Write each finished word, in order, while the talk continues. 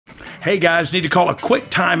Hey guys, need to call a quick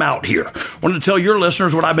time out here. Wanted to tell your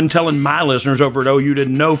listeners what I've been telling my listeners over at OU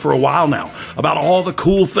didn't know for a while now about all the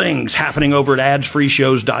cool things happening over at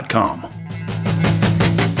adsfreeshows.com.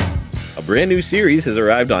 A brand new series has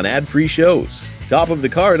arrived on Ad Free Shows. Top of the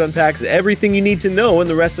Card unpacks everything you need to know in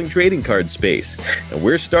the wrestling trading card space. And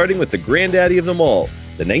we're starting with the granddaddy of them all,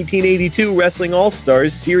 the 1982 Wrestling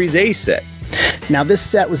All-Stars Series A set. Now, this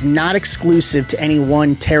set was not exclusive to any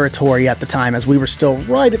one territory at the time, as we were still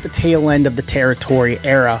right at the tail end of the territory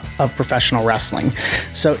era of professional wrestling.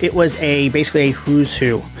 So it was basically a who's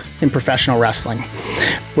who in professional wrestling,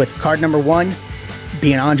 with card number 1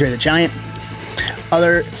 being Andre the Giant.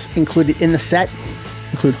 Others included in the set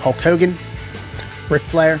include Hulk Hogan, Ric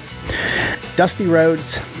Flair, Dusty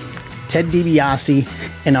Rhodes, Ted DiBiase,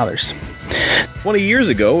 and others. 20 years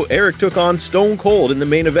ago, Eric took on Stone Cold in the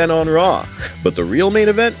main event on Raw, but the real main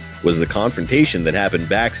event was the confrontation that happened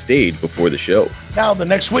backstage before the show. Now, the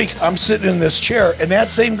next week, I'm sitting in this chair, and that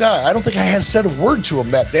same guy, I don't think I had said a word to him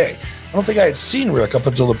that day. I don't think I had seen Rick up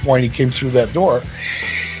until the point he came through that door.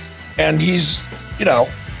 And he's,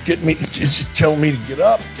 getting me, just telling me to get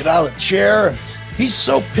up, get out of the chair. And he's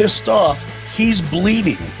so pissed off, he's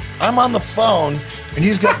bleeding. I'm on the phone, and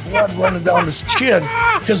he's got blood running down his chin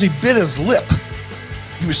because he bit his lip.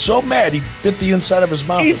 He was so mad, he bit the inside of his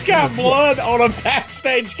mouth. He's got blood on a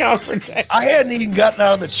backstage confrontation. I hadn't even gotten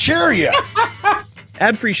out of the chair yet.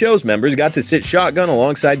 Ad Free Shows members got to sit shotgun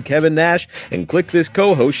alongside Kevin Nash and Click This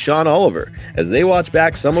co-host Sean Oliver as they watch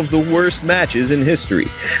back some of the worst matches in history.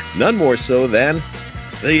 None more so than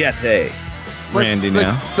the Yeti. Randy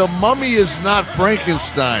now. The mummy is not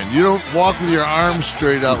Frankenstein. You don't walk with your arms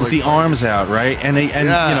straight out. With the arms out, right? And a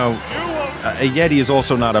Yeti is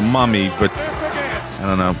also not a mummy, but I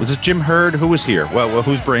don't know. Was it Jim Hurd? Who was here? Well,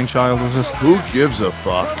 whose brainchild was this? Who gives a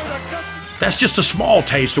fuck? That's just a small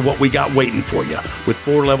taste of what we got waiting for you. With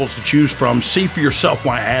 4 levels to choose from, see for yourself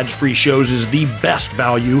why Ads Free Shows is the best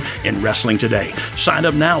value in wrestling today. Sign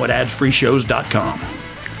up now at adsfreeshows.com.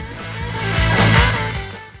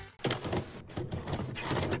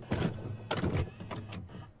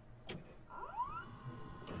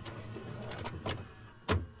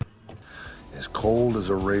 As cold as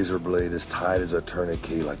a razor blade, as tight as a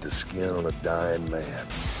tourniquet, like the skin on a dying man.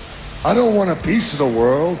 I don't want a piece of the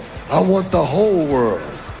world. I want the whole world.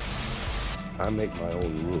 I make my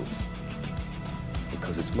own rules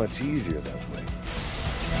because it's much easier that way.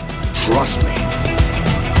 Trust me.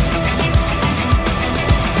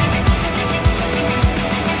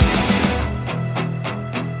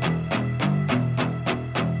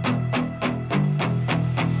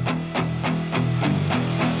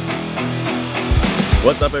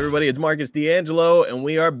 What's up, everybody? It's Marcus D'Angelo, and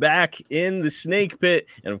we are back in the Snake Pit.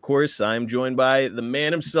 And of course, I'm joined by the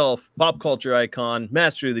man himself, pop culture icon,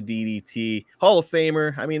 master of the DDT, Hall of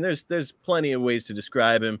Famer. I mean, there's plenty of ways to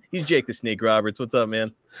describe him. He's Jake the Snake Roberts. What's up,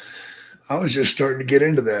 man? I was just starting to get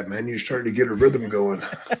into that, man. You're starting to get a rhythm going.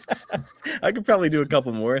 I could probably do a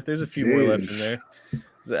couple more. There's a few more left in there.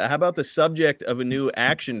 How about the subject of a new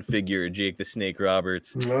action figure, Jake the Snake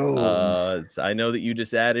Roberts? Oh. I know that you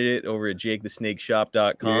just added it over at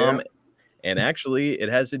jakethesnakeshop.com. Yeah. And actually, it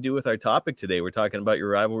has to do with our topic today. We're talking about your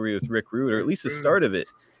rivalry with Rick Rude, or at least the start of it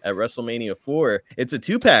at WrestleMania 4. It's a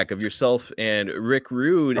 2-pack of yourself and Rick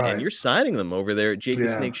Rude, right, and you're signing them over there at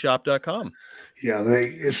jakethesnakeshop.com. Yeah,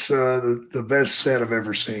 it's the best set I've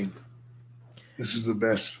ever seen. This is the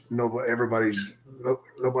best. Nobody's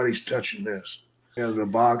touching this. Yeah, the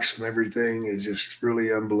box and everything is just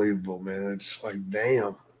really unbelievable, man. It's like,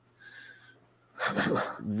 damn.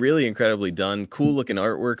 Really incredibly done. Cool looking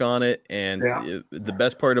artwork on it. And the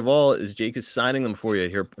best part of all is Jake is signing them for you.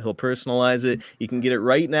 He'll personalize it. You can get it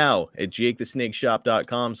right now at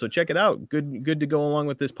jakethesnakeshop.com. So check it out. Good to go along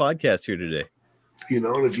with this podcast here today.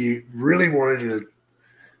 And if you really wanted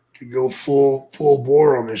to go full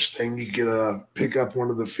bore on this thing, you could pick up one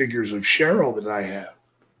of the figures of Cheryl that I have.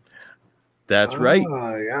 That's right.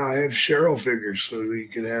 Yeah, I have Cheryl figures, so you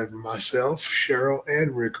can have myself, Cheryl,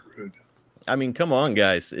 and Rick Rude. I mean, come on,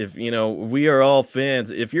 guys. If we are all fans.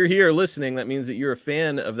 If you're here listening, that means that you're a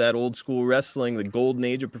fan of that old school wrestling, the golden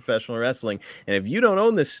age of professional wrestling. And if you don't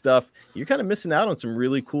own this stuff, you're kind of missing out on some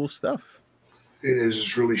really cool stuff. It is.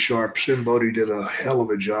 It's really sharp. Sim Bodie did a hell of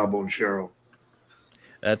a job on Cheryl.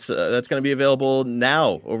 That's going to be available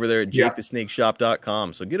now over there at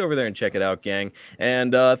jakethesnakeshop.com. So get over there and check it out, gang.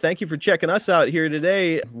 And thank you for checking us out here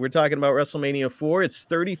today. We're talking about WrestleMania 4. It's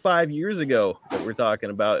 35 years ago that we're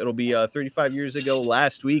talking about. It'll be 35 years ago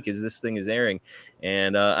last week as this thing is airing.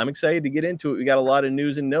 And I'm excited to get into it. We got a lot of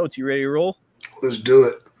news and notes. You ready to roll? Let's do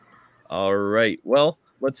it. All right. Well,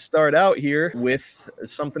 let's start out here with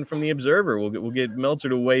something from the Observer. We'll get Meltzer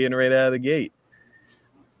to weigh in right out of the gate.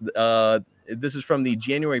 This is from the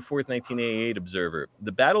January 4th, 1988 Observer.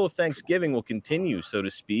 The Battle of Thanksgiving will continue, so to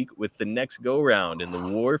speak, with the next go-round in the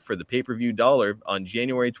war for the pay-per-view dollar on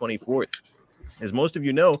January 24th. As most of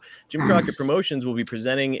you know, Jim Crockett Promotions will be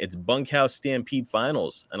presenting its Bunkhouse Stampede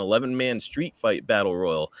Finals, an 11-man street fight battle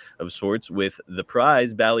royal of sorts, with the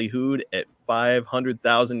prize ballyhooed at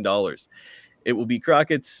 $500,000. It will be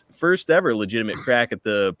Crockett's first ever legitimate crack at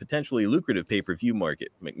the potentially lucrative pay-per-view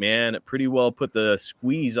market. McMahon pretty well put the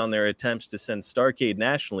squeeze on their attempts to send Starrcade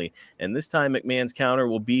nationally, and this time McMahon's counter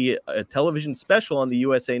will be a television special on the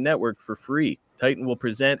USA Network for free. Titan will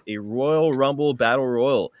present a Royal Rumble Battle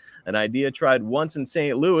Royal, an idea tried once in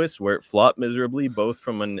St. Louis, where it flopped miserably, both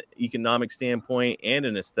from an economic standpoint and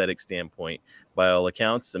an aesthetic standpoint. By all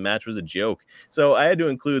accounts, the match was a joke. So I had to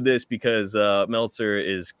include this because Meltzer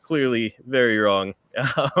is clearly very wrong.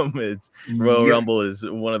 Royal Rumble is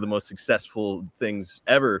one of the most successful things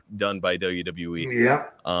ever done by WWE. Yeah.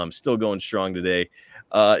 Still going strong today.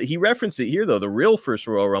 He referenced it here, though. The real first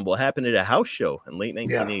Royal Rumble happened at a house show in late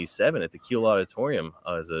 1987 at the Kiel Auditorium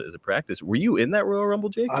as a practice. Were you in that Royal Rumble,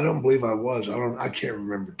 Jake? I don't believe I was. I can't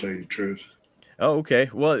remember, to tell you the truth. Oh, okay.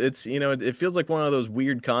 Well, it's, it feels like one of those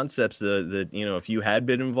weird concepts that if you had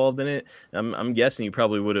been involved in it, I'm guessing you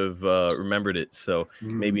probably would have remembered it. So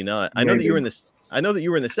maybe not. I know that you were in this. I know that you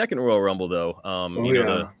were in the second Royal Rumble, though.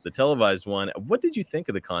 The televised one. What did you think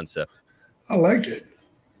of the concept? I liked it.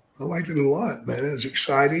 I liked it a lot, man. It was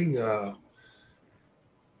exciting.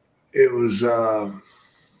 It was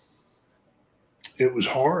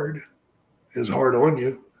hard. It was hard on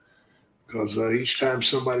you because each time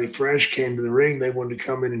somebody fresh came to the ring, they wanted to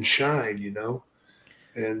come in and shine,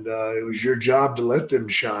 and it was your job to let them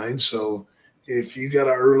shine. So if you got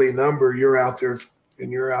an early number, you're out there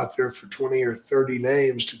for 20 or 30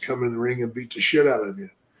 names to come in the ring and beat the shit out of you.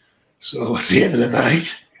 So at the end of the night,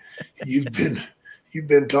 you've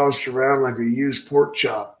been tossed around like a used pork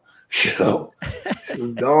chop,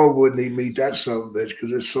 And the dog wouldn't even eat that son of a bitch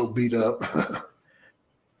because it's so beat up.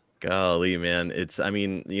 Golly, man. I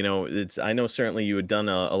know certainly you had done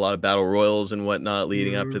a lot of battle royals and whatnot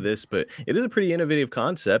leading up to this, but it is a pretty innovative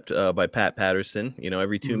concept by Pat Patterson.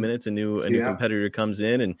 Every 2 minutes a new competitor comes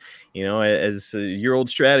in, and as your old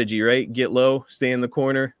strategy, right? Get low, stay in the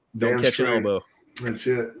corner, don't catch an elbow. That's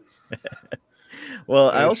it.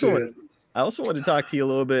 Well, I also want to talk to you a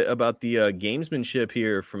little bit about the gamesmanship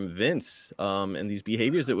here from Vince and these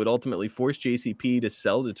behaviors that would ultimately force JCP to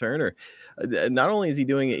sell to Turner. Not only is he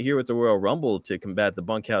doing it here with the Royal Rumble to combat the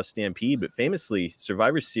Bunkhouse Stampede, but famously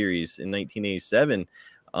Survivor Series in 1987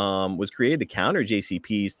 was created to counter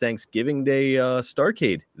JCP's Thanksgiving Day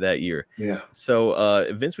Starrcade that year. Yeah. So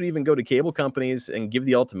Vince would even go to cable companies and give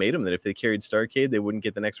the ultimatum that if they carried Starrcade, they wouldn't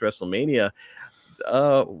get the next WrestleMania.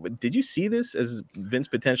 Did you see this as Vince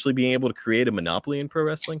potentially being able to create a monopoly in pro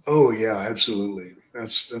wrestling? Oh yeah, absolutely.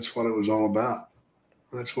 That's what it was all about.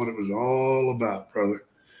 That's what it was all about, brother.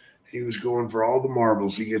 He was going for all the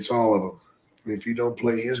marbles. He gets all of them. And if you don't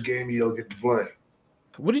play his game, you don't get to play.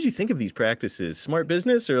 What did you think of these practices? Smart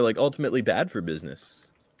business or ultimately bad for business?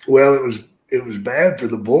 Well, it was bad for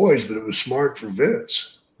the boys, but it was smart for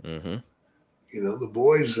Vince. Mm-hmm. The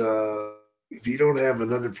boys, if you don't have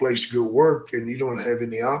another place to go work, then you don't have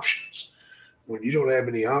any options. When you don't have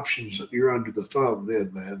any options, you're under the thumb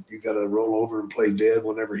then, man. You got to roll over and play dead.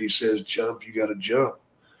 Whenever he says jump, you got to jump.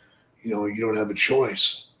 You don't have a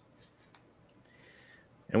choice.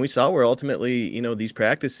 And we saw where ultimately, these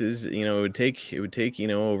practices, it would take,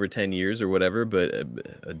 over 10 years or whatever,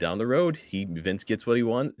 but down the road, Vince got what he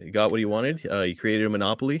wanted. He created a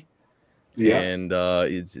monopoly. Yeah.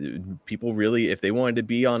 And people really, if they wanted to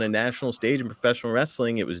be on a national stage in professional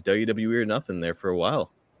wrestling, it was WWE or nothing there for a while.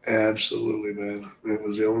 Absolutely, man. It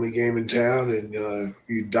was the only game in town, and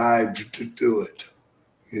you died to do it.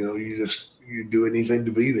 You do anything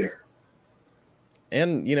to be there.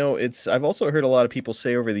 And, I've also heard a lot of people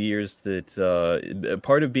say over the years that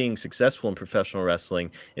part of being successful in professional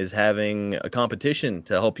wrestling is having a competition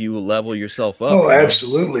to help you level yourself up. Oh,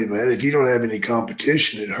 absolutely, man. If you don't have any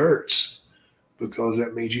competition, it hurts because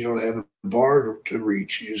that means you don't have a bar to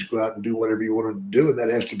reach. You just go out and do whatever you want to do, and that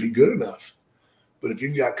has to be good enough. But if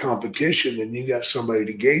you've got competition, then you got somebody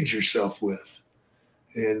to gauge yourself with.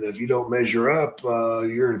 And if you don't measure up,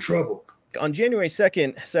 you're in trouble. On January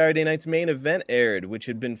 2nd, Saturday night's main event aired, which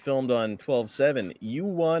had been filmed on 12/7. You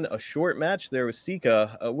won a short match there with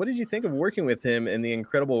Sika. What did you think of working with him and the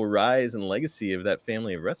incredible rise and legacy of that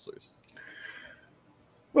family of wrestlers?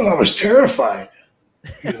 Well, I was terrified,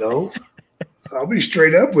 I'll be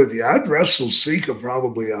straight up with you. I'd wrestled Sika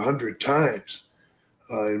probably 100 times.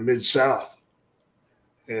 in Mid-South.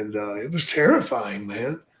 And it was terrifying,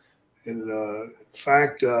 man. And in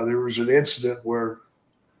fact, there was an incident where,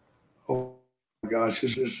 oh my gosh,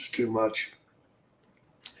 this is too much.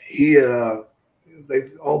 He had,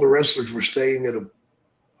 all the wrestlers were staying at a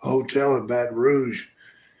hotel in Baton Rouge,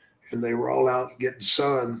 and they were all out getting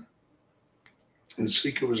sun. And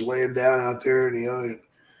Sika was laying down out there, and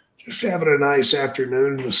just having a nice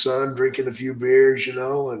afternoon in the sun, drinking a few beers,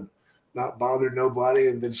 and not bothering nobody.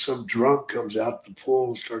 And then some drunk comes out the pool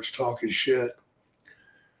and starts talking shit.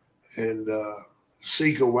 And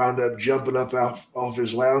Sika wound up jumping up off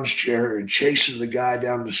his lounge chair and chasing the guy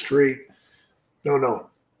down the street. No.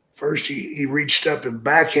 First, he reached up and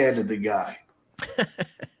backhanded the guy.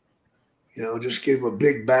 Just gave him a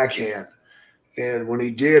big backhand. And when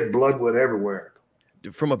he did, blood went everywhere.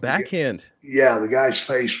 From a backhand? Yeah, the guy's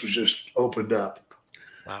face was just opened up.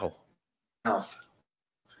 Wow. Mouth.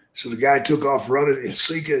 So the guy took off running, and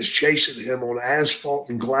Sika is chasing him on asphalt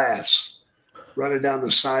and glass, running down the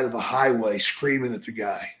side of the highway, screaming at the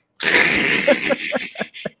guy.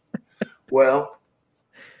 Well,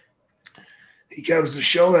 he comes to the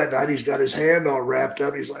show that night. He's got his hand all wrapped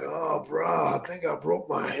up. He's like, "Oh, bro, I think I broke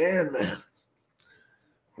my hand, man."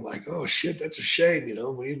 I'm like, "Oh, shit, that's a shame, we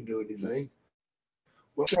didn't do anything."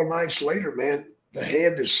 Well, several nights later, man, the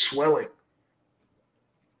hand is swelling.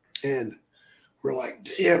 And we're like,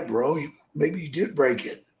 "Damn, bro, maybe you did break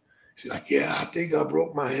it." He's like, "Yeah, I think I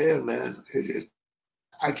broke my hand, man.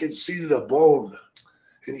 I can see the bone."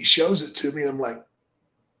 And he shows it to me. I'm like,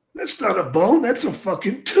 "That's not a bone. That's a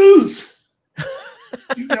fucking tooth.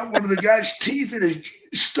 You got one of the guy's teeth and it's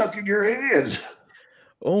stuck in your hand."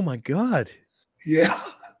 Oh, my God. Yeah.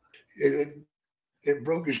 It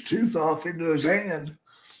broke his tooth off into his hand.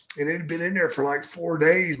 And it had been in there for like 4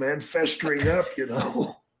 days, man, festering up,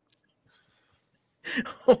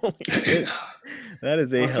 Holy shit. That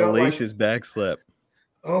is a hellacious backslap.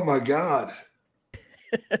 Oh, my God.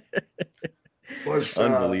 Plus,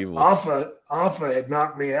 unbelievable. Alpha had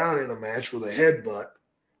knocked me out in a match with a headbutt.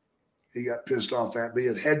 He got pissed off at me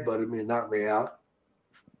and headbutted me and knocked me out.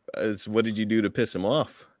 What did you do to piss him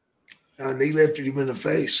off? I knee lifted him in the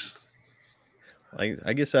face.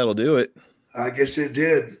 I guess that'll do it. I guess it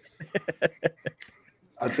did.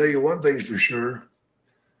 I'll tell you one thing's for sure.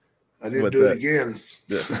 I didn't do it again.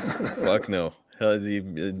 Fuck no.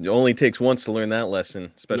 It only takes once to learn that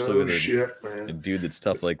lesson, especially with a dude that's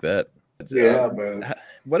tough like that. Yeah, man.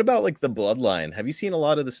 What about like the Bloodline? Have you seen a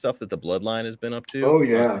lot of the stuff that the Bloodline has been up to? Oh,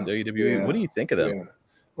 yeah. In WWE? Yeah. What do you think of them? Yeah.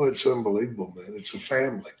 Well, it's unbelievable, man. It's a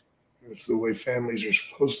family. It's the way families are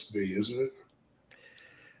supposed to be, isn't it?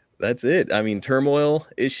 That's it. I mean, turmoil,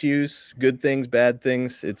 issues, good things, bad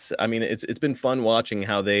things. It's been fun watching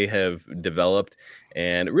how they have developed,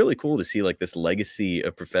 and really cool to see like this legacy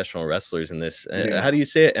of professional wrestlers in this. How do you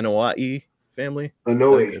say it? Anoa'i family?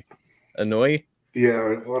 Anoi? Yeah,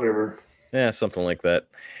 whatever. Yeah, something like that.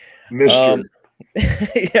 Mr.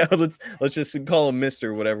 Yeah, let's just call him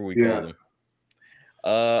Mr. whatever we call him.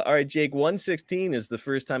 All right, Jake, 116 is the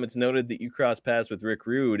first time it's noted that you crossed paths with Rick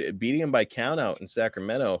Rude, beating him by countout in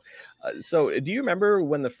Sacramento. So do you remember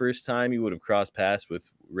when the first time you would have crossed paths with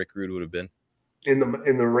Rick Rude would have been? In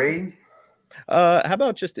the ring? How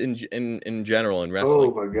about just in general in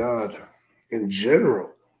wrestling? Oh my God. In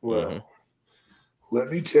general. Well, let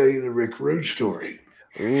me tell you the Rick Rude story.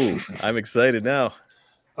 Ooh, I'm excited now.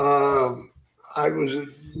 I was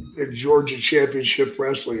at Georgia Championship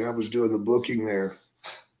Wrestling. I was doing the booking there.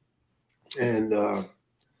 And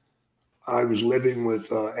I was living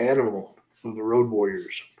with Animal of the Road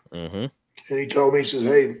Warriors. Mm-hmm. And he told me, he says,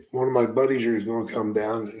 "Hey, one of my buddies here is going to come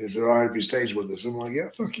down." He said, "All right, if he stays with us." I'm like, "Yeah,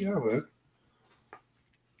 fuck yeah, man."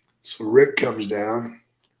 So Rick comes down,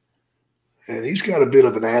 and he's got a bit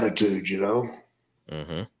of an attitude,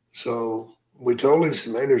 Mm-hmm. So we told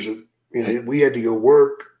him, "Man, we had to go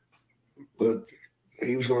work, but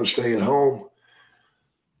he was going to stay at home."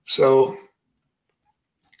 So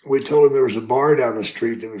we told him there was a bar down the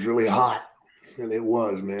street that was really hot, and it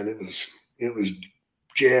was, man. It was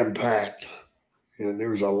jam packed, and there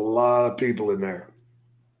was a lot of people in there.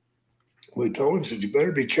 We told him, said, "You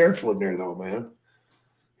better be careful in there, though, man.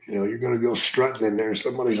 You're going to go strutting in there.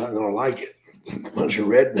 Somebody's not going to like it. A bunch of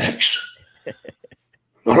rednecks.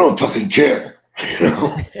 I don't fucking care,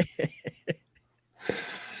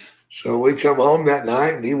 So we come home that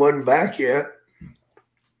night, and he wasn't back yet.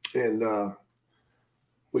 And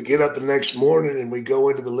we get up the next morning, and we go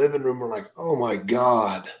into the living room. We're like, oh, my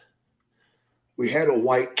God. We had a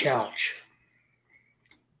white couch,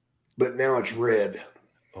 but now it's red.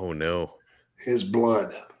 Oh, no. His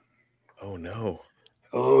blood. Oh, no.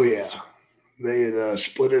 Oh, yeah. They had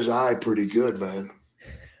split his eye pretty good, man.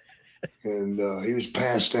 and he was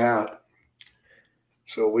passed out.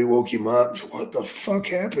 So we woke him up. What the fuck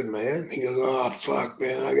happened, man? He goes, "Oh, fuck,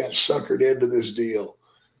 man. I got suckered into this deal.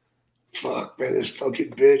 Fuck, man, this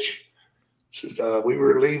fucking bitch." Said, we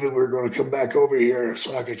were leaving. We were going to come back over here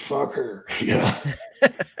so I could fuck her. Yeah.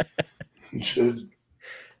 He said,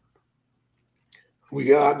 we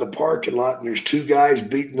got out in the parking lot and there's two guys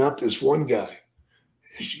beating up this one guy.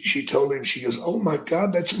 She told him, she goes, "Oh my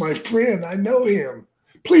God, that's my friend. I know him.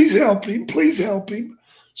 Please help him. Please help him."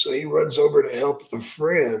 So he runs over to help the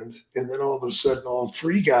friend. And then all of a sudden, all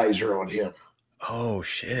three guys are on him. Oh,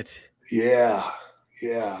 shit. Yeah.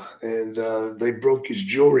 Yeah. And they broke his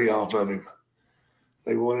jewelry off of him.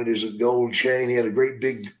 They wanted his gold chain. He had a great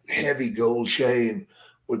big heavy gold chain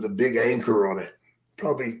with a big anchor on it.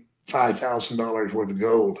 Probably $5,000 worth of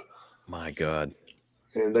gold. My God.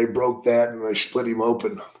 And they broke that and they split him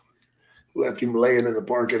open. Left him laying in the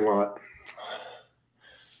parking lot.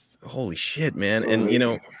 Holy shit, man. And you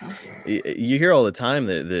know, you hear all the time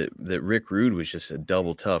that Rick Rude was just a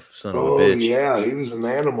double tough son of a bitch. Oh yeah, he was an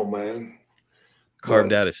animal, man.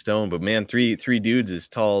 Carved out of stone, but man, three dudes is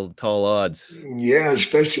tall odds. Yeah,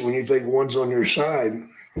 especially when you think one's on your side.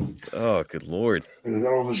 Oh, good Lord. And then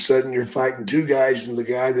all of a sudden you're fighting two guys and the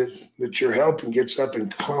guy that you're helping gets up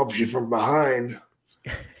and clubs you from behind.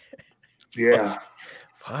 Yeah.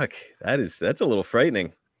 Fuck. That's a little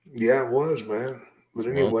frightening. Yeah, it was, man. But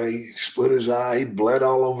anyway, he split his eye, he bled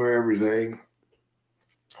all over everything.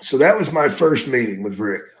 So that was my first meeting with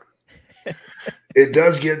Rick. It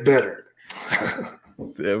does get better.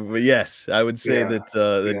 But yes, I would say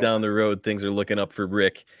that down the road things are looking up for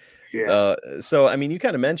Rick. Yeah. So I mean, you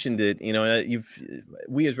kind of mentioned it. You know,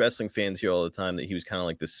 we as wrestling fans hear all the time that he was kind of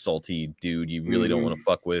like this salty dude you really don't want to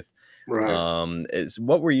fuck with. Right.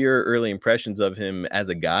 What were your early impressions of him as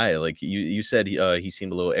a guy? Like you said, he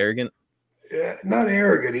seemed a little arrogant. Yeah, not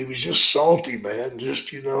arrogant. He was just salty, man. Just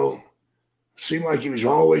seemed like he was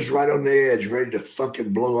always right on the edge, ready to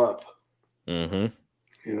fucking blow up. Mm-hmm.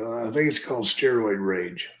 You know, I think it's called steroid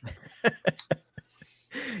rage.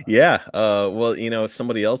 Yeah. Well, you know,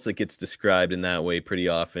 somebody else that gets described in that way pretty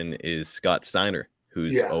often is Scott Steiner,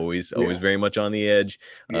 who's always very much on the edge.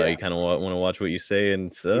 You kind of want to watch what you say,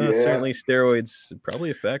 and certainly steroids probably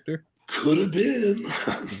a factor. Could have been.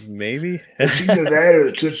 Maybe. It's either that or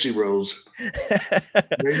the Tootsie Rolls.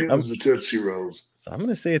 Maybe it was the Tootsie Rolls. So I'm going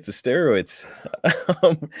to say it's the steroids.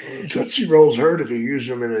 Tootsie Rolls hurt if you use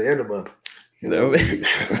them in an enema. You know?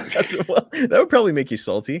 That would probably make you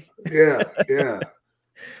salty. Yeah, yeah.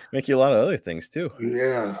 Make you a lot of other things too.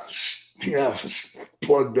 Yeah, it's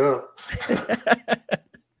plugged up.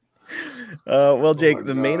 Well, Jake,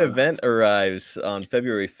 the main event arrives on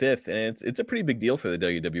February 5th, and it's a pretty big deal for the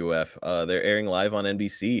WWF. They're airing live on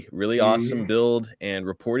NBC. Really awesome build, and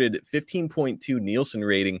reported 15.2 Nielsen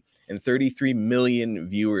rating and 33 million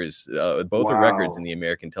viewers. Both are records in the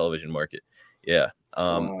American television market. Yeah.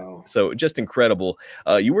 So just incredible.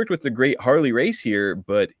 You worked with the great Harley Race here,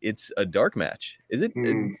 but it's a dark match. Is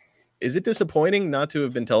it disappointing not to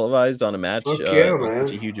have been televised on a match on such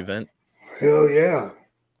a huge event? Hell yeah.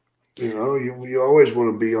 You know, you always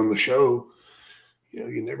want to be on the show. You know,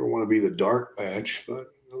 you never want to be the dark match,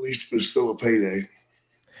 but at least it was still a payday.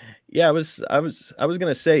 Yeah, I was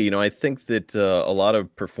gonna say, you know, I think that a lot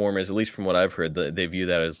of performers, at least from what I've heard, they view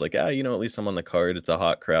that as like, you know, at least I'm on the card. It's a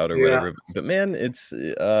hot crowd or whatever. But man, it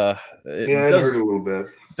hurt a little bit.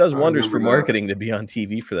 It does wonders for marketing to be on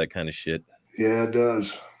TV for that kind of shit. Yeah, it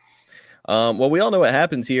does. Well, we all know what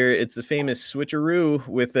happens here. It's the famous switcheroo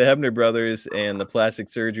with the Hebner brothers and the plastic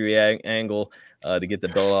surgery angle to get the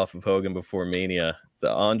belt off of Hogan before Mania.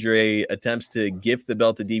 So Andre attempts to gift the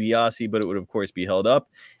belt to DiBiase, but it would, of course, be held up.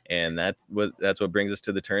 And that's what brings us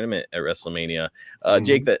to the tournament at WrestleMania.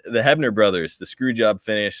 Jake, the Hebner brothers, the screw job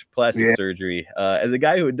finish, plastic surgery. As a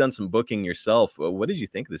guy who had done some booking yourself, what did you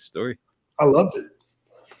think of this story? I loved it.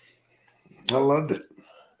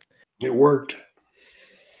 It worked.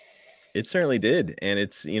 It certainly did. And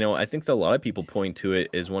it's, you know, I think that a lot of people point to it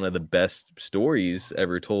as one of the best stories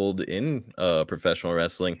ever told in professional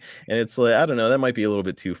wrestling. And it's like, I don't know, that might be a little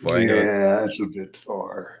bit too far. Yeah, that's a bit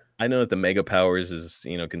far. I know that the Mega Powers is,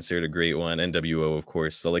 you know, considered a great one. NWO, of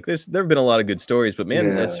course. So like there have been a lot of good stories, but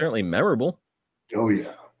man, that's certainly memorable. Oh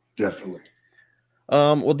yeah, definitely.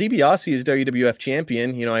 Well, DiBiase is WWF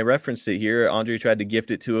champion. You know, I referenced it here. Andre tried to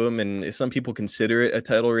gift it to him, and some people consider it a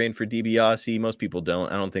title reign for DiBiase. Most people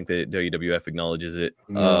don't. I don't think that WWF acknowledges it.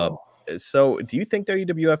 No. So do you think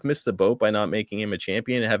WWF missed the boat by not making him a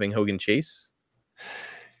champion and having Hogan chase?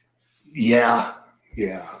 Yeah,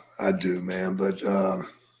 I do, man. But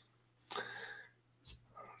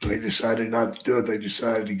they decided not to do it. They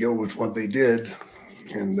decided to go with what they did.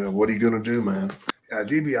 And what are you going to do, man? Yeah,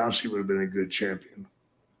 DiBiase would have been a good champion.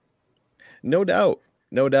 No doubt.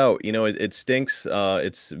 No doubt. You know, it stinks.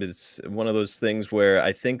 It's one of those things where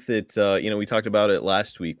I think that you know, we talked about it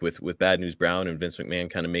last week with Bad News Brown and Vince McMahon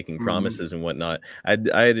kind of making promises and whatnot. I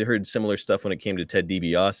had heard similar stuff when it came to Ted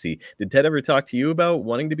DiBiase. Did Ted ever talk to you about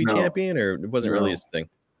wanting to be champion, or it wasn't really his thing?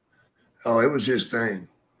 Oh, it was his thing.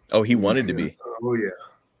 Oh, he wanted to be. Oh yeah.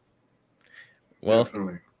 Well,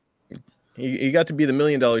 definitely. He got to be the $1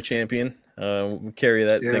 million champion. Carry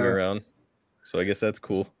that thing around. So I guess that's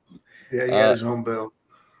cool. Yeah, he had his home belt.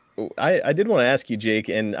 I did want to ask you, Jake,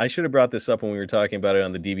 and I should have brought this up when we were talking about it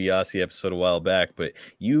on the DiBiase episode a while back, but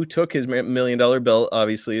you took his $1 million belt,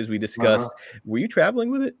 obviously, as we discussed. Were you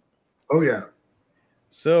traveling with it? Oh, yeah.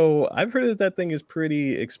 So I've heard that thing is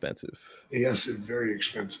pretty expensive. Yes, it's very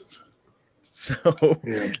expensive. So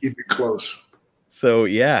yeah, keep it close. So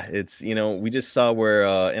yeah, it's, you know, we just saw where,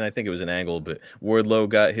 and I think it was an angle, but Wardlow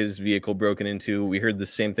got his vehicle broken into. We heard the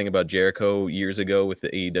same thing about Jericho years ago with the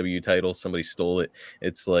AEW title. Somebody stole it.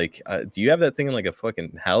 It's like, do you have that thing in like a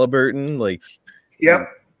fucking Halliburton? Like, yep,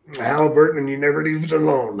 Halliburton, and you never leave it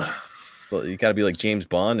alone. So you got to be like James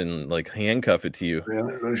Bond and like handcuff it to you. Yeah,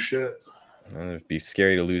 no shit. It'd be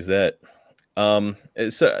scary to lose that. So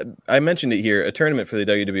I mentioned it here, a tournament for the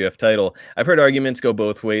WWF title. I've heard arguments go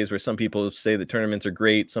both ways, where some people say that tournaments are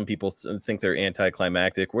great, some people think they're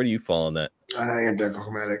anticlimactic. Where do you fall on that?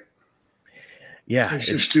 Anticlimactic. Yeah, there's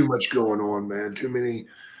just too much going on, man. Too many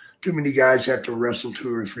guys have to wrestle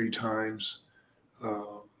 2 or 3 times.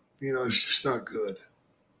 You know, it's just not good.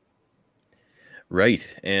 Right.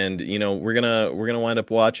 And, you know, we're gonna wind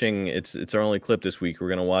up watching, it's our only clip this week. We're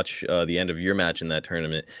gonna watch the end of your match in that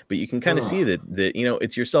tournament. But you can kind of see that, you know,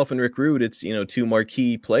 it's yourself and Rick Rude. It's, you know, 2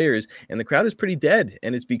 marquee players, and the crowd is pretty dead.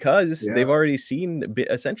 And it's because they've already seen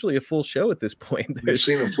essentially a full show at this point. They've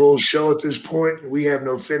seen a full show at this point. We have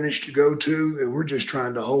no finish to go to, and we're just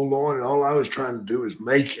trying to hold on. And all I was trying to do is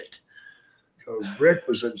make it. Because Rick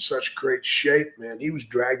was in such great shape, man. He was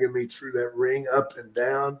dragging me through that ring, up and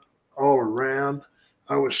down, all around.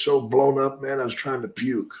 I was so blown up, man. I was trying to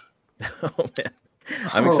puke. Oh man,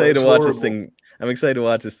 I'm excited to watch this thing. I'm excited to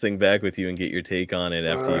watch this thing back with you and get your take on it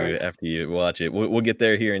after you watch it. We'll get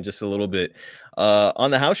there here in just a little bit.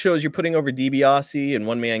 On the house shows, you're putting over DiBiase and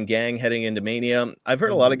One Man Gang heading into Mania. I've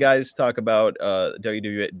heard a lot of guys talk about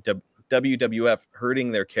WWF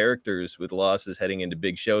hurting their characters with losses heading into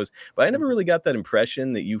big shows, but I never really got that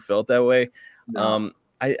impression that you felt that way. No.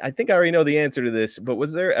 I think I already know the answer to this, but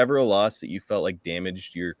was there ever a loss that you felt like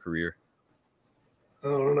damaged your career? I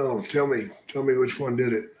don't know. Tell me which one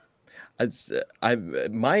did it.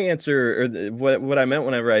 My answer, or what I meant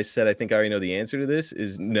whenever I said I think I already know the answer to this,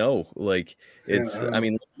 is no. Like, it's, I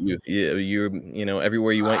mean, you know,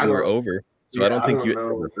 everywhere you went, you were over. So I don't think it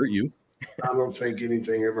ever hurt you. I don't think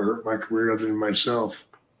anything ever hurt my career other than myself.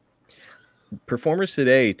 Performers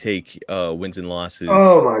today take wins and losses.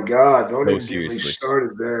 Oh my God! Don't even seriously. get me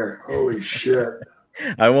started there. Holy shit!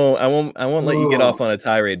 I won't let you get off on a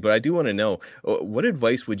tirade, but I do want to know, what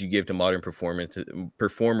advice would you give to modern performers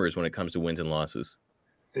when it comes to wins and losses?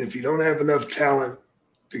 If you don't have enough talent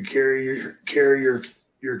to carry your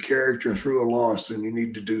character through a loss, then you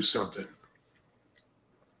need to do something.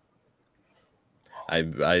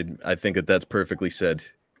 I think that's perfectly said.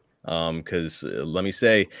 Because let me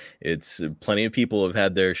say, it's plenty of people have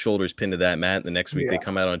had their shoulders pinned to that mat. The next week they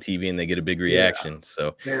come out on TV and they get a big reaction.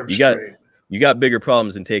 So you got bigger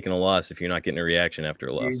problems than taking a loss if you're not getting a reaction after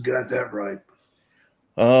a loss. You got that right.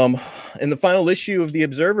 In the final issue of The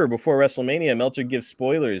Observer before WrestleMania, Meltzer gives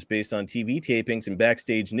spoilers based on TV tapings and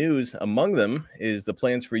backstage news. Among them is the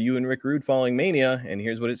plans for you and Rick Rude following Mania, and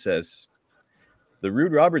here's what it says. The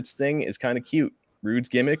Rude Roberts thing is kind of cute. Rude's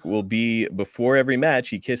gimmick will be before every match,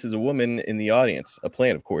 he kisses a woman in the audience. A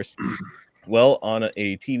plan, of course. Well, on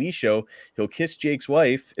a TV show, he'll kiss Jake's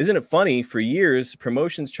wife. Isn't it funny? For years,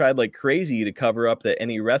 promotions tried like crazy to cover up that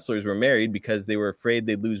any wrestlers were married because they were afraid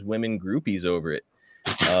they'd lose women groupies over it.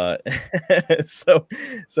 So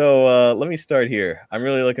let me start here. I'm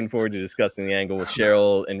really looking forward to discussing the angle with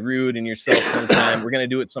Cheryl and Rude and yourself sometime. We're going to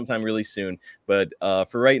do it sometime really soon. But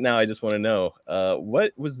for right now, I just want to know,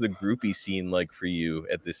 what was the groupie scene like for you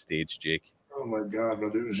at this stage, Jake? Oh, my God,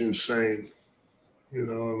 brother. It was insane. You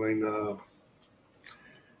know, I mean,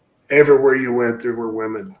 everywhere you went, there were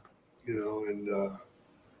women, you know, and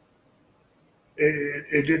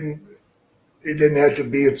it didn't have to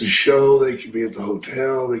be at the show. They could be at the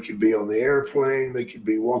hotel. They could be on the airplane. They could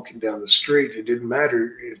be walking down the street. It didn't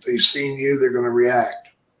matter. If they've seen you, they're going to react.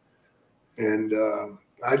 And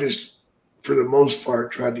I just, for the most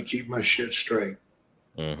part, tried to keep my shit straight.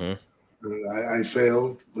 Mm-hmm. I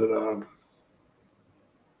failed, but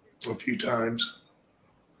a few times,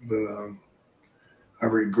 but I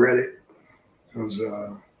regret it because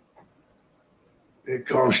it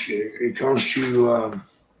cost you. It cost you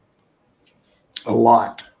a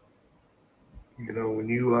lot. You know, when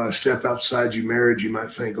you step outside your marriage, you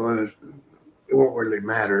might think, "Oh, it won't really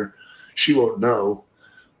matter. She won't know."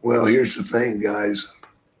 Well, here's the thing, guys.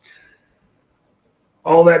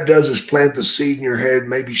 All that does is plant the seed in your head.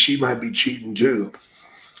 Maybe she might be cheating too.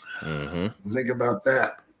 Think about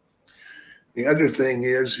that. The other thing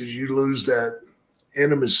is you lose that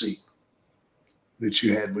intimacy that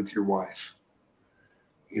you had with your wife.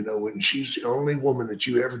 You know, when she's the only woman that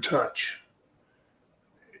you ever touch,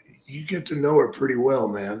 you get to know her pretty well,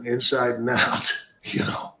 man, inside and out, you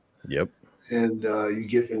know. Yep. And you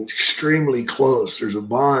get extremely close. There's a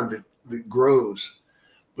bond that grows.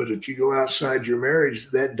 But if you go outside your marriage,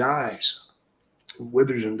 that dies,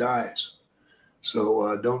 withers and dies.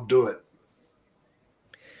 So don't do it.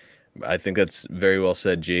 I think that's very well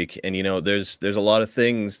said, Jake. And you know, there's a lot of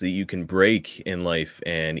things that you can break in life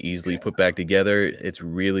and easily put back together. It's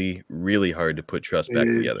really, really hard to put trust back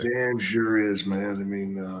together. Damn sure is, man. I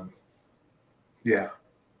mean, yeah,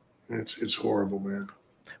 it's horrible, man.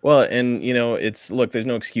 Well, and you know, look, there's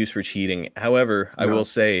no excuse for cheating. However, I will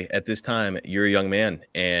say at this time, you're a young man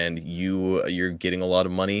and you're getting a lot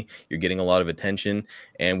of money, you're getting a lot of attention.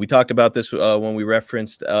 And we talked about this when we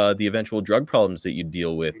referenced the eventual drug problems that you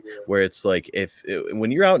deal with, where it's like when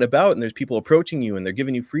you're out and about and there's people approaching you and they're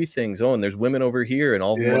giving you free things, oh, and there's women over here and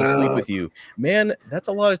all of them want to sleep with you. Man, that's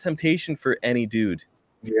a lot of temptation for any dude.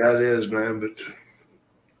 Yeah, it is, man, but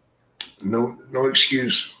no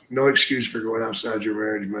excuse. No excuse for going outside your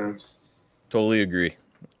marriage, man. Totally agree.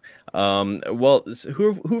 Well,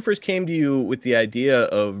 who first came to you with the idea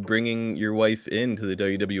of bringing your wife into the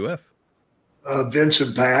WWF? Vince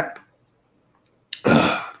and Pat.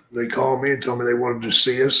 They called me and told me they wanted to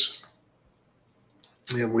see us.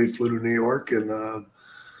 And we flew to New York and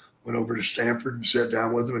went over to Stamford and sat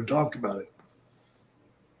down with them and talked about it.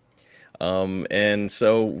 And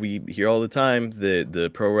so we hear all the time that the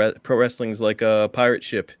pro wrestling is like a pirate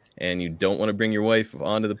ship. And you don't want to bring your wife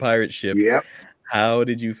onto the pirate ship. Yep. How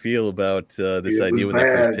did you feel about this idea when they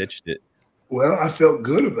first pitched it? Well, I felt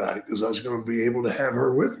good about it because I was going to be able to have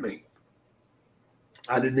her with me.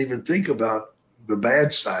 I didn't even think about the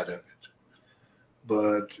bad side of it.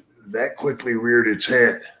 But that quickly reared its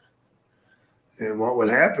head. And what would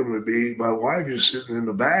happen would be my wife is sitting in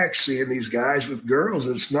the back seeing these guys with girls.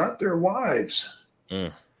 It's not their wives.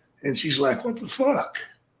 And she's like, what the fuck?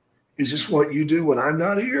 Is this what you do when I'm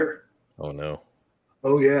not here? Oh, no.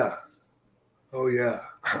 Oh, yeah. Oh, yeah.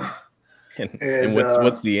 and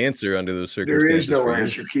what's the answer under those circumstances? There is no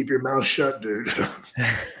answer. Keep your mouth shut, dude.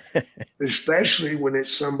 Especially when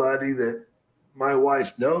it's somebody that my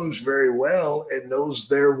wife knows very well and knows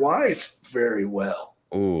their wife very well.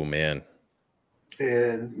 Oh, man.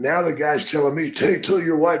 And now the guy's telling me, tell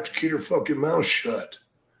your wife to keep her fucking mouth shut.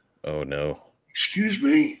 Oh, no. Excuse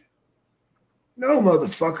me? No,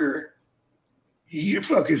 motherfucker. You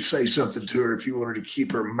fucking say something to her if you want her to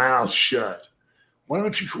keep her mouth shut. Why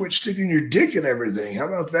don't you quit sticking your dick in everything? How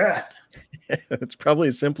about that? That's probably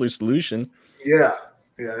a simpler solution. Yeah.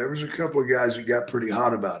 Yeah, there was a couple of guys that got pretty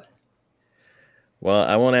hot about it. Well,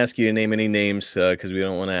 I won't ask you to name any names because we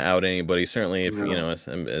don't want to out anybody. Certainly, if you know,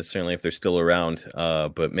 certainly if they're still around.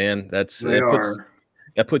 But man,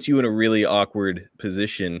 that puts you in a really awkward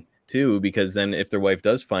position too, because then if their wife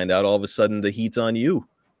does find out, all of a sudden the heat's on you.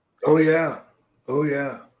 Oh yeah, oh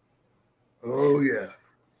yeah, oh yeah.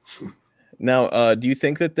 Now, do you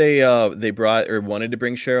think that they brought or wanted to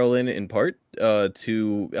bring Cheryl in part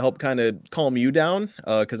to help kind of calm you down?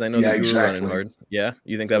 Because I know that you were running hard. Yeah,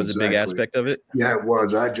 you think that was a big aspect of it? Yeah, it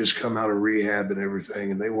was. I just come out of rehab and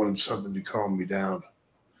everything, and they wanted something to calm me down,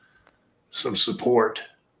 some support.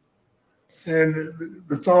 And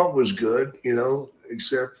the thought was good, you know,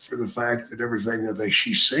 except for the fact that everything that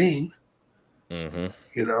she's seen,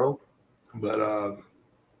 you know, but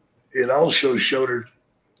it also showed her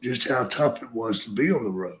just how tough it was to be on the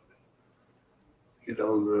road. You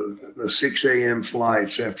know, the 6 a.m.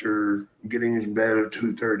 flights after getting in bed at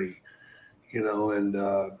 2:30, you know, and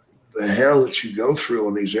the hell that you go through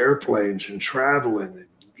on these airplanes and traveling and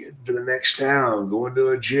getting to the next town, going to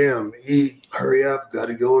a gym, eat, hurry up, got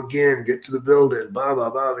to go again, get to the building, blah, blah,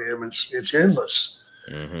 blah. I mean, it's endless,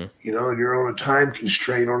 you know, and you're on a time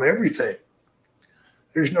constraint on everything.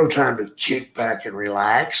 There's no time to kick back and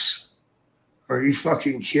relax. Are you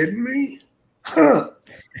fucking kidding me? Huh.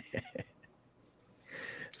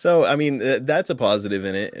 So, I mean, that's a positive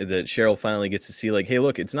in it that Cheryl finally gets to see, like, hey,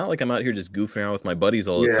 look, it's not like I'm out here just goofing around with my buddies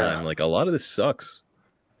all the time. Like, a lot of this sucks.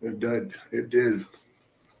 It did. It did.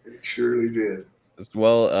 It surely did.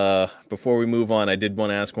 Well, before we move on, I did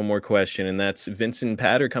want to ask one more question, and that's Vince and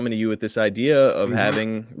Pat are coming to you with this idea of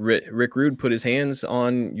having Rick Rude put his hands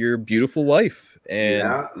on your beautiful wife.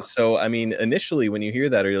 And so, I mean, initially when you hear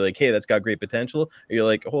that, are you like, hey, that's got great potential? Or you're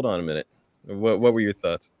like, hold on a minute. What were your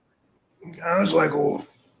thoughts? I was like, well,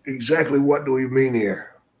 exactly what do we mean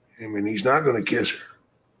here? I mean, he's not going to kiss her.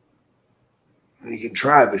 He can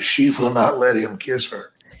try, but she will not let him kiss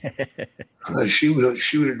her. She would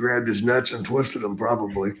have grabbed his nuts and twisted them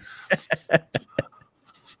probably.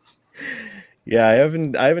 Yeah, I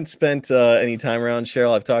haven't spent any time around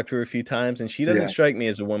Cheryl. I've talked to her a few times, and she doesn't strike me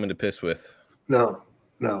as a woman to piss with. No,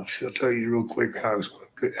 she'll tell you real quick how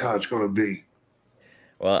it's going to be.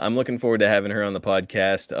 Well, I'm looking forward to having her on the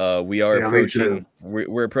podcast. We are approaching.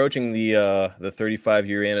 We're approaching the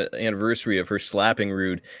 35-year anniversary of her slapping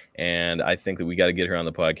Rude, and I think that we got to get her on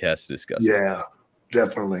the podcast to discuss. Yeah,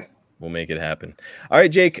 definitely. We'll make it happen. All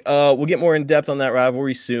right, Jake, we'll get more in depth on that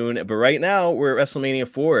rivalry soon. But right now, we're at WrestleMania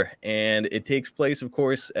 4, and it takes place, of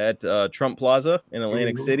course, at Trump Plaza in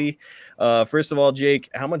Atlantic City. First of all, Jake,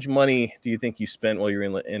 how much money do you think you spent while you were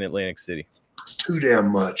in Atlantic City? Too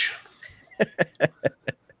damn much.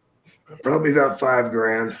 Probably about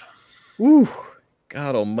 $5,000. Woo,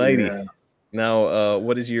 God almighty. Yeah. Now,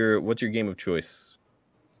 what's your game of choice?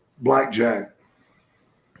 Blackjack.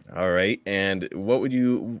 All right. And what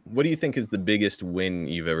do you think is the biggest win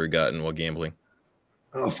you've ever gotten while gambling?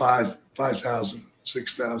 Oh, 5,000,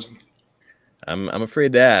 6,000. I'm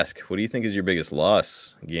afraid to ask. What do you think is your biggest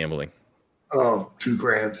loss gambling? Oh,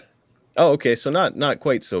 $2,000. Oh, okay. So not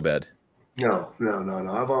quite so bad. No.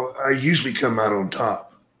 I usually come out on top.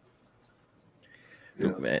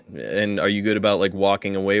 Yeah. And are you good about like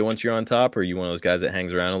walking away once you're on top, or are you one of those guys that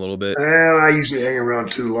hangs around a little bit? Well, I usually hang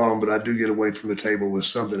around too long, but I do get away from the table with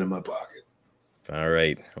something in my pocket. All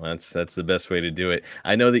right. Well, that's the best way to do it.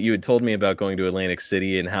 I know that you had told me about going to Atlantic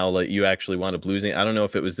City and how you actually wound up losing. I don't know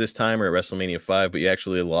if it was this time or at WrestleMania 5, but you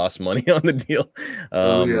actually lost money on the deal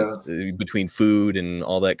between food and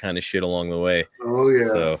all that kind of shit along the way. Oh, yeah.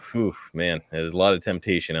 So, man, there's a lot of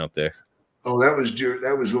temptation out there. Oh, that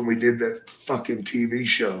was when we did that fucking TV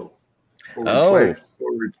show. I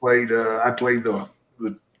played the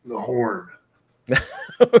horn.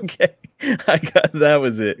 Okay. That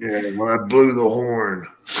was it. Yeah, when I blew the horn.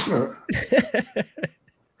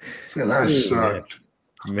 And I sucked.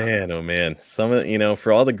 Man, oh man. Some of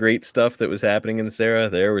for all the great stuff that was happening in this era,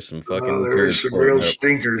 there were some fucking there were some real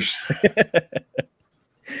stinkers.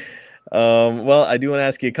 Well, I do want to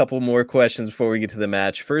ask you a couple more questions before we get to the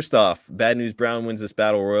match. First off, Bad News Brown wins this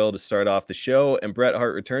battle royal to start off the show, and Bret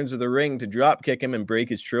Hart returns to the ring to drop kick him and break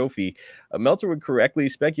his trophy. Meltzer would correctly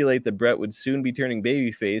speculate that Bret would soon be turning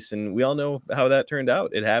babyface, and we all know how that turned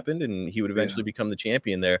out. It happened, and he would eventually become the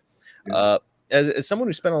champion there. Yeah. As someone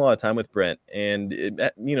who spent a lot of time with Bret, and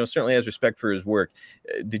certainly has respect for his work,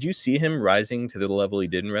 did you see him rising to the level he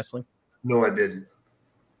did in wrestling? No, I didn't.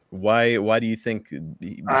 Why do you think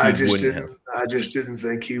I just didn't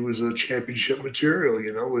think he was a championship material,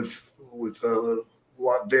 with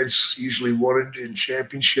what Vince usually wanted in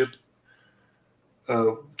championship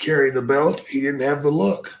carrying the belt. He didn't have the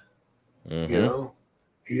look. He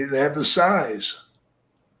didn't have the size.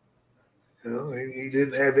 He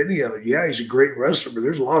didn't have any of it. Yeah, he's a great wrestler, but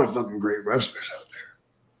there's a lot of fucking great wrestlers out there.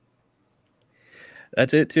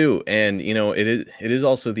 That's it too. And it is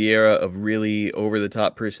also the era of really over the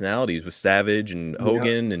top personalities with Savage and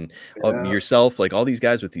Hogan and yourself, like all these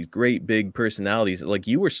guys with these great big personalities. Like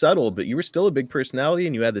you were subtle, but you were still a big personality,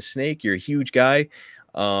 and you had the Snake. You're a huge guy.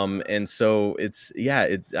 And so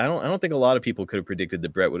I don't think a lot of people could have predicted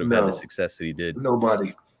that Bret would have had the success that he did.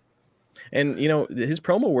 Nobody. And his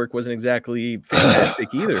promo work wasn't exactly fantastic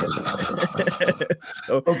either.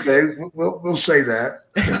 Okay, we'll say that.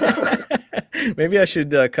 Maybe I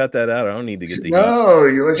should cut that out. I don't need to get the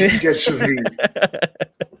let's get some heat.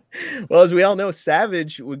 Well, as we all know,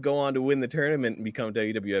 Savage would go on to win the tournament and become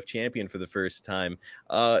WWF champion for the first time.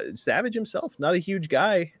 Savage himself, not a huge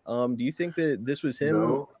guy. Do you think that this was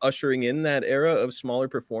him ushering in that era of smaller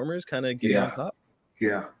performers, kind of getting on top?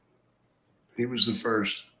 Yeah, he was the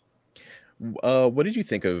first. What did you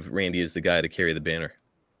think of Randy as the guy to carry the banner?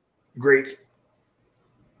 Great.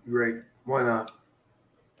 Why not?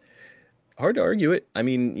 Hard to argue it. I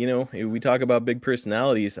mean, we talk about big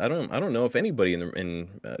personalities. I don't know if anybody in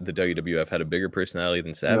the WWF had a bigger personality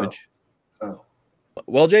than Savage. No.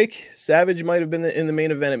 Well, Jake, Savage might have been in the main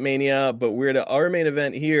event at Mania, but we're to our main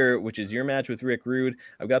event here, which is your match with Rick Rude.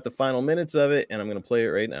 I've got the final minutes of it, and I'm going to play it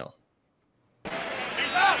right now. He's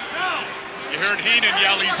out now. You heard Heenan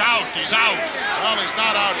yell, "He's out. He's out." Well, he's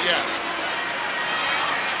not out yet.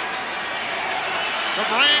 The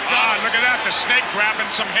brain got look at that. The snake grabbing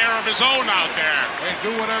some hair of his own out there. Hey, do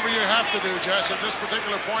whatever you have to do, Jess, at this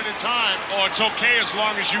particular point in time. Oh, it's okay as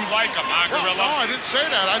long as you like him, huh, Gorilla? No, I didn't say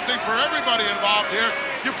that. I think for everybody involved here,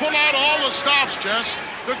 you pull out all the stops, Jess.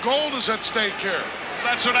 The gold is at stake here.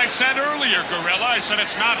 That's what I said earlier, Gorilla. I said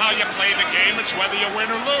it's not how you play the game, it's whether you win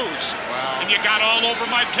or lose. Well, and you got all over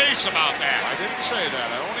my case about that. I didn't say that.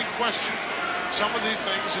 I only questioned some of the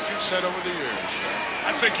things that you've said over the years.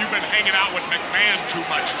 I think you've been hanging out with McMahon too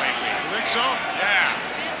much lately. You think so? Yeah.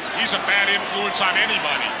 He's a bad influence on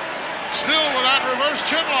anybody. Still with that reverse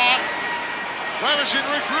chin lock. Ravishing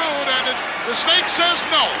Rick Rude, and the snake says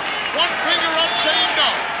no. One finger up saying no.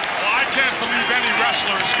 Well, I can't believe any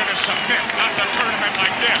wrestler is going to submit. Not in a tournament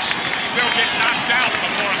like this. They'll get knocked out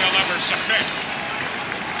before they'll ever submit.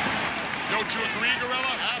 Don't you agree,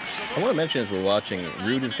 Gorilla? Absolutely. I want to mention as we're watching,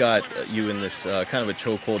 Rude has got you in this kind of a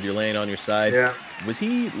chokehold. You're laying on your side. Yeah. Was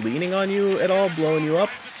he leaning on you at all, blowing you up?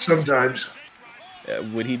 Sometimes.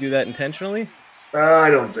 Would he do that intentionally?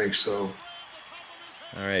 I don't think so.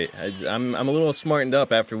 All right, I'm a little smartened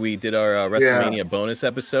up after we did our WrestleMania bonus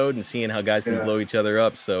episode and seeing how guys can blow each other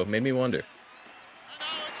up, so made me wonder. And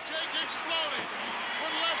now it's Jake exploding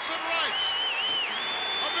with lefts and rights.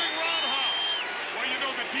 A big roundhouse. Well, you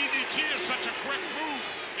know the DDT is such a quick move.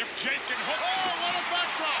 If Jake can hook it, Oh, what a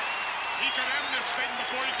backdrop. he could end this thing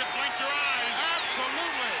before you could blink your eyes.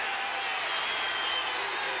 Absolutely.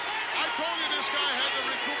 I told you this guy had the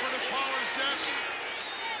recuperative powers, Jess.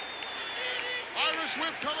 Irish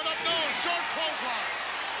whip coming up, no, short clothesline.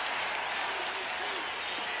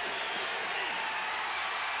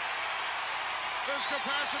 This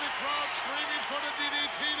capacity crowd screaming for the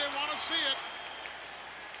DDT, they want to see it.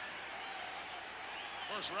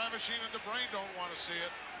 Of course, Ravishing and the Brain don't want to see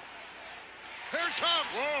it. Here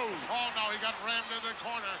comes. Whoa. Oh, no, he got rammed in the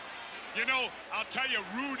corner. You know, I'll tell you,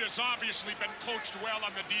 Rude has obviously been coached well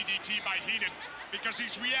on the DDT by Heenan because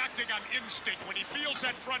he's reacting on instinct. When he feels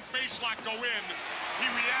that front face lock go in, he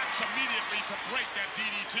reacts immediately to break that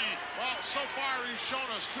DDT. Well, so far he's shown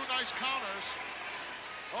us two nice counters.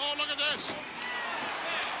 Oh, look at this.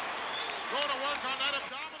 Go to work on that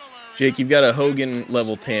abdominal area. Jake, you've got a Hogan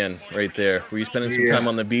level tan right there. Were you spending some time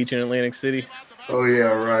on the beach in Atlantic City? Oh,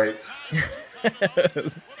 yeah, right.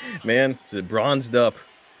 Man, is it bronzed up?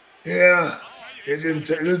 Yeah, it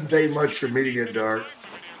doesn't take much for me to get dark.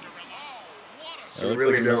 It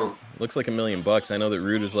really don't. Looks like $1 million. I know that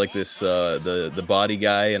Rude is like this, the body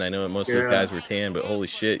guy, and I know that most of those guys were tan, but holy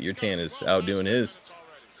shit, your tan is outdoing his.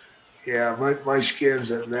 Yeah, my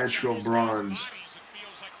skin's a natural bronze.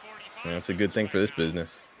 Well, that's a good thing for this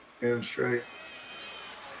business. Damn straight.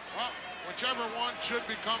 Well, whichever one should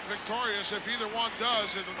become victorious, if either one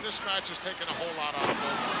does, this match has taken a whole lot out of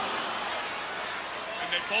both.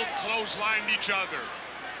 They both clotheslined each other.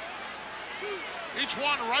 Each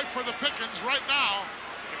one ripe for the pickings right now.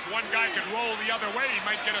 If one guy could roll the other way, he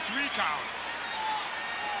might get a 3 count.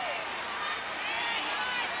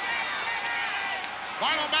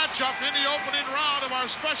 Final matchup in the opening round of our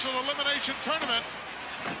special elimination tournament.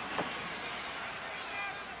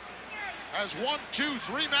 As 1, 2,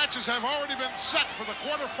 3 matches have already been set for the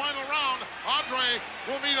quarterfinal round. Andre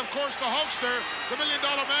will meet, of course, the Hulkster. The $1 Million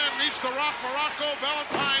Man meets the Rock Morocco.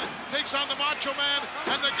 Valentine takes on the Macho Man,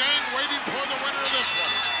 and the gang waiting for the winner of this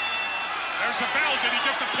one. There's a bell. Did he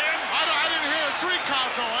get the pin? I didn't hear a 3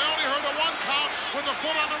 count, though. I only heard a 1 count with the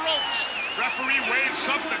foot on the ropes. Referee waved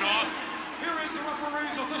something off. Here is the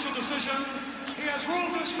referee's official decision. He has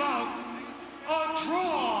ruled this bout a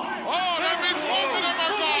draw. Oh, that means both of them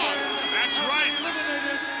are gone. That's right.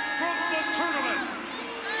 Eliminated from the tournament.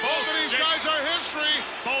 Both of these guys are history.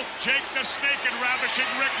 Both Jake the Snake and Ravishing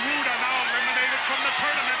Rick Rude are now eliminated from the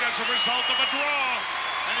tournament as a result of a draw.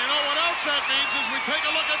 And you know what else that means is we take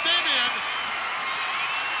a look at Damien.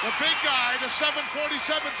 The big guy, the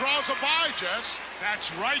 747, draws a bye, Jess.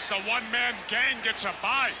 That's right. The one-man gang gets a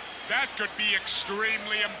bye. That could be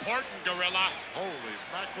extremely important, Gorilla. Holy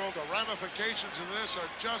mackerel, the ramifications of this are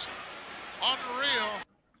just unreal.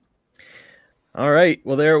 All right,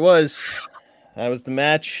 well, there it was. That was the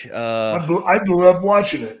match. I blew up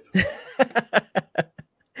watching it.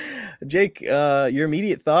 Jake, your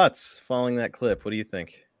immediate thoughts following that clip. What do you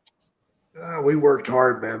think? We worked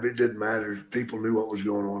hard, man, but it didn't matter. People knew what was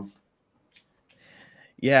going on.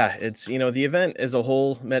 Yeah, it's, the event as a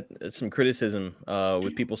whole met some criticism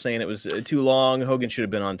with people saying it was too long. Hogan should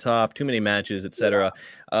have been on top, too many matches, etc.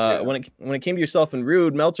 When it came to yourself and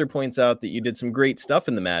Rude, Meltzer points out that you did some great stuff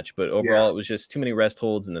in the match, but overall it was just too many rest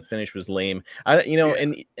holds and the finish was lame.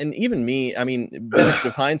 And even me, I mean, benefit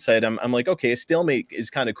of hindsight, I'm like, okay, a stalemate is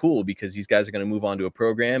kind of cool because these guys are going to move on to a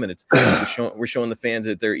program, and we're showing the fans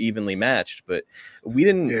that they're evenly matched. But we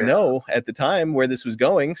didn't know at the time where this was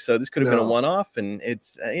going, so this could have been a one-off, and it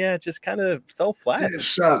just kind of fell flat. It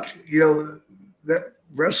sucked. That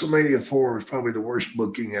WrestleMania 4 was probably the worst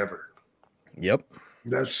booking ever. Yep.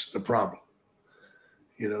 That's the problem.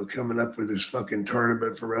 Coming up with this fucking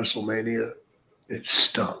tournament for WrestleMania, it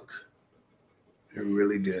stunk. It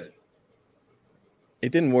really did.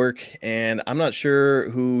 It didn't work, and I'm not sure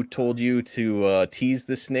who told you to tease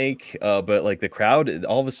the snake, but like the crowd,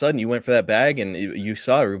 all of a sudden you went for that bag, and you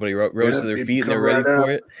saw everybody rose to their feet and they're ready for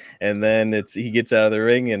it. And then he gets out of the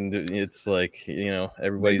ring, and it's like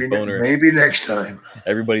everybody's boner. Maybe next time.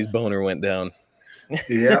 Everybody's boner went down.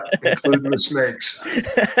 Yeah, including the snakes.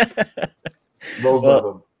 Both of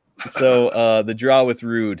them. So the draw with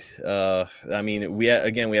Rude. I mean, we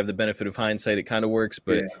have the benefit of hindsight. It kind of works,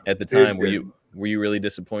 but at the time, were you really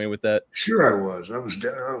disappointed with that? Sure, I was. I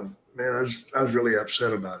was really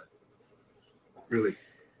upset about it. Really.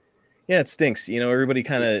 Yeah, it stinks. Everybody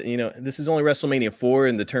kind of, this is only WrestleMania 4,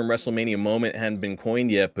 and the term WrestleMania moment hadn't been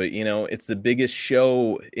coined yet, but, it's the biggest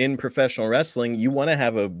show in professional wrestling. You want to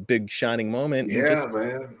have a big shining moment. Yeah,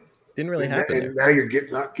 man. Didn't really happen. And now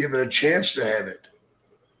you're not given a chance to have it.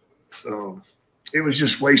 So it was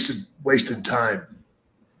just wasted time.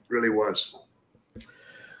 Really was.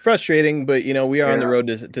 Frustrating, but we are on the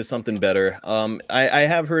road to something better. I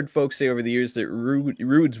have heard folks say over the years that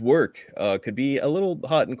Rude's work could be a little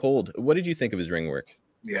hot and cold. What did you think of his ring work?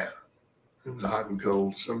 Yeah, it was hot and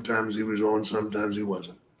cold. Sometimes he was on, sometimes he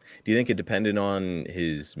wasn't. Do you think it depended on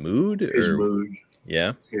his mood? His mood.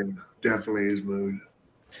 Yeah? Yeah, definitely his mood.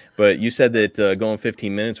 But you said that going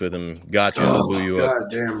 15 minutes with him got you and blew you up. God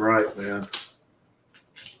damn right, man.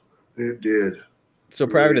 It did. So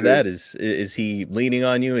prior to that, is he leaning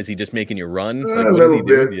on you? Is he just making you run? A little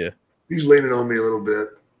bit. Yeah. He's leaning on me a little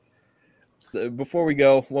bit. Before we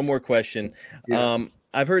go, one more question. Yeah.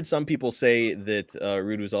 I've heard some people say that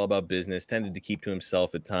Rude was all about business, tended to keep to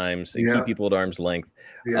himself at times, and keep people at arm's length.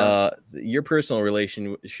 Yeah. Your personal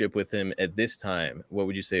relationship with him at this time, what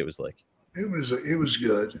would you say it was like? It was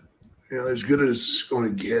good. As good as it's going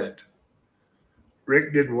to get.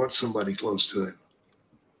 Rick didn't want somebody close to him.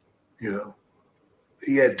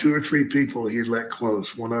 He had 2 or 3 people he'd let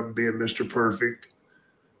close, one of them being Mr. Perfect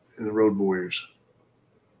and the Road Warriors.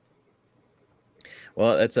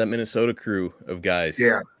 Well, that's that Minnesota crew of guys.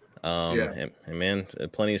 Yeah. And man,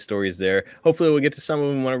 plenty of stories there. Hopefully we'll get to some of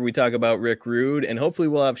them whenever we talk about Rick Rude, and hopefully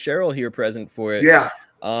we'll have Cheryl here present for it. Yeah.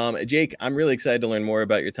 Jake, I'm really excited to learn more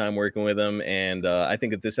about your time working with him, and I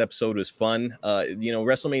think that this episode was fun.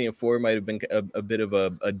 WrestleMania 4 might have been a bit of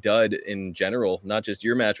a dud in general, not just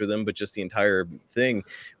your match with him, but just the entire thing.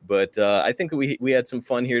 But I think that we had some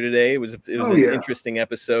fun here today. It was an interesting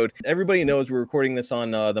episode. Everybody knows we're recording this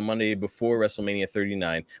on the Monday before WrestleMania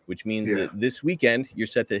 39, which means that this weekend you're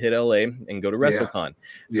set to hit LA and go to WrestleCon.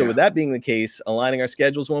 So with that being the case, aligning our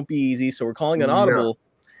schedules won't be easy. So we're calling an audible.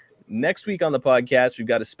 Next week on the podcast, we've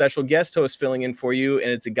got a special guest host filling in for you, and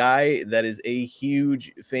it's a guy that is a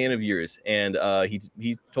huge fan of yours. And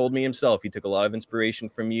he told me himself he took a lot of inspiration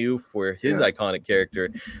from you for his iconic character.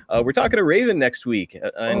 We're talking to Raven next week,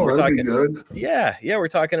 and we're talking. Be good. Yeah, we're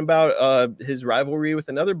talking about his rivalry with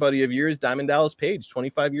another buddy of yours, Diamond Dallas Page,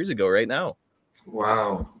 25 years ago, right now.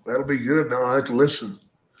 Wow, that'll be good. Now I have to listen.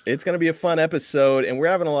 It's going to be a fun episode, and we're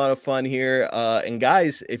having a lot of fun here. And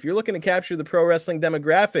guys, if you're looking to capture the pro wrestling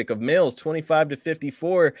demographic of males 25 to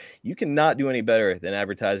 54, you cannot do any better than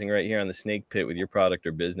advertising right here on the Snake Pit with your product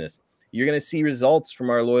or business. You're going to see results from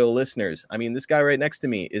our loyal listeners. I mean, this guy right next to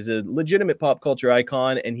me is a legitimate pop culture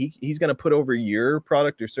icon, and he's going to put over your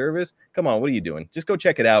product or service. Come on, what are you doing? Just go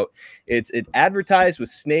check it out. It's at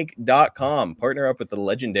advertisewithsnake.com. Partner up with the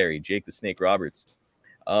legendary Jake the Snake Roberts.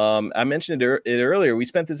 I mentioned it earlier. We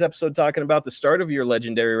spent this episode talking about the start of your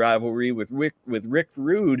legendary rivalry with Rick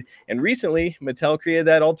Rude, and recently Mattel created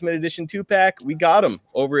that Ultimate Edition 2-pack. We got them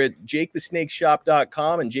over at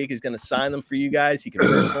jakethesnakeshop.com, and Jake is going to sign them for you guys. He can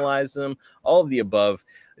personalize them, all of the above.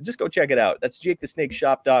 Just go check it out. That's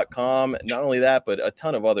jakethesnakeshop.com. Not only that, but a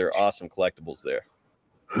ton of other awesome collectibles there.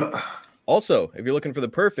 Also, if you're looking for the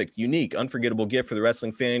perfect, unique, unforgettable gift for the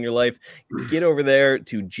wrestling fan in your life, get over there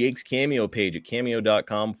to Jake's Cameo page at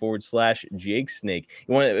cameo.com/Jake Snake.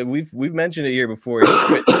 We've mentioned it here before. He'll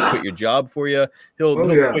quit your job for you. He'll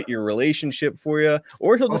quit your relationship for you,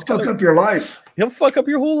 or he'll just fuck up your life. He'll fuck up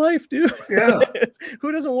your whole life, dude. Yeah.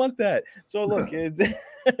 Who doesn't want that? So look,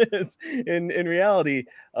 in reality,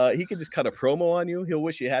 he could just cut a promo on you. He'll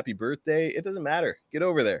wish you happy birthday. It doesn't matter. Get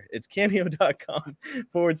over there. It's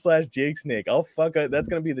cameo.com/Jake Snake. I'll fuck up. That's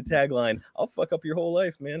going to be the tagline. I'll fuck up your whole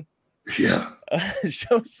life, man. Yeah.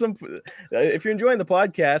 Show us some. If you're enjoying the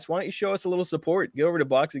podcast, why don't you show us a little support? Go over to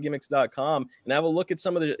boxofgimmicks.com and have a look at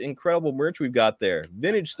some of the incredible merch we've got there.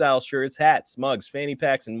 Vintage style shirts, hats, mugs, fanny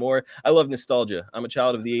packs, and more. I love nostalgia. I'm a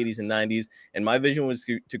child of the 80s and 90s, and my vision was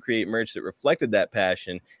to create merch that reflected that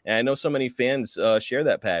passion. And I know so many fans share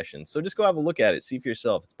that passion. So just go have a look at it. See for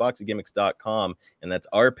yourself. It's boxofgimmicks.com, and that's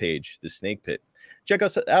our page, The Snake Pit. Check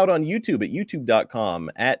us out on YouTube at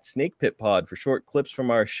youtube.com/SnakePitPod for short clips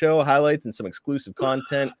from our show, highlights, and some exclusive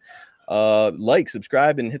content. Like,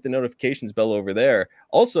 subscribe, and hit the notifications bell over there.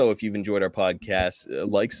 Also, if you've enjoyed our podcast,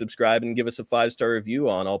 like, subscribe, and give us a 5-star review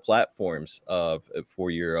on all platforms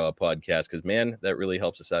for your podcast, because, man, that really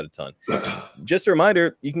helps us out a ton. Just a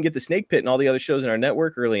reminder, you can get the Snake Pit and all the other shows in our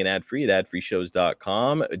network early and ad-free at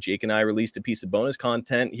adfreeshows.com. Jake and I released a piece of bonus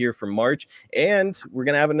content here for March, and we're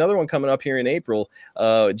going to have another one coming up here in April.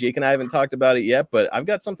 Jake and I haven't talked about it yet, but I've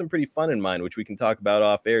got something pretty fun in mind, which we can talk about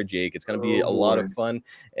off air, Jake. It's going to be a lot of fun.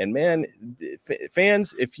 And, man,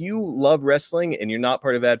 fans, if you love wrestling and you're not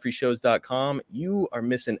part of adfreeshows.com, you are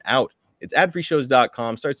missing out. It's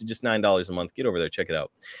adfreeshows.com. Starts at just $9 a month. Get over there. Check it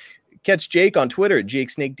out. Catch Jake on Twitter at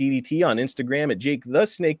JakeSnakeDDT, on Instagram at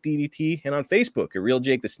JakeTheSnakeDDT, and on Facebook at Real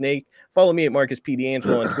Jake the Snake. Follow me at Marcus P.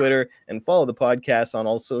 D'Angelo on Twitter, and follow the podcast on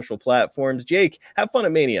all social platforms. Jake, have fun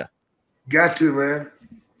at Mania. Got to, man.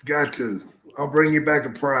 Got to. I'll bring you back a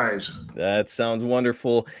prize. That sounds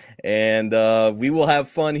wonderful. And we will have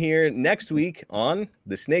fun here next week on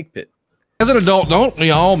The Snake Pit. As an adult, don't we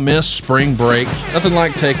all miss spring break? Nothing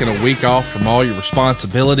like taking a week off from all your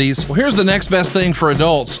responsibilities. Well, here's the next best thing for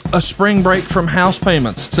adults: a spring break from house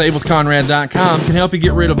payments. SaveWithConrad.com can help you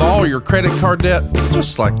get rid of all your credit card debt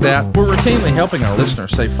just like that. We're routinely helping our listeners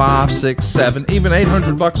save $500, $600, $700, even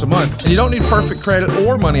 $800 a month. And you don't need perfect credit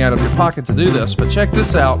or money out of your pocket to do this, but check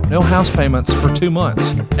this out: no house payments for 2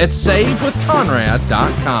 months at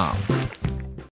SaveWithConrad.com.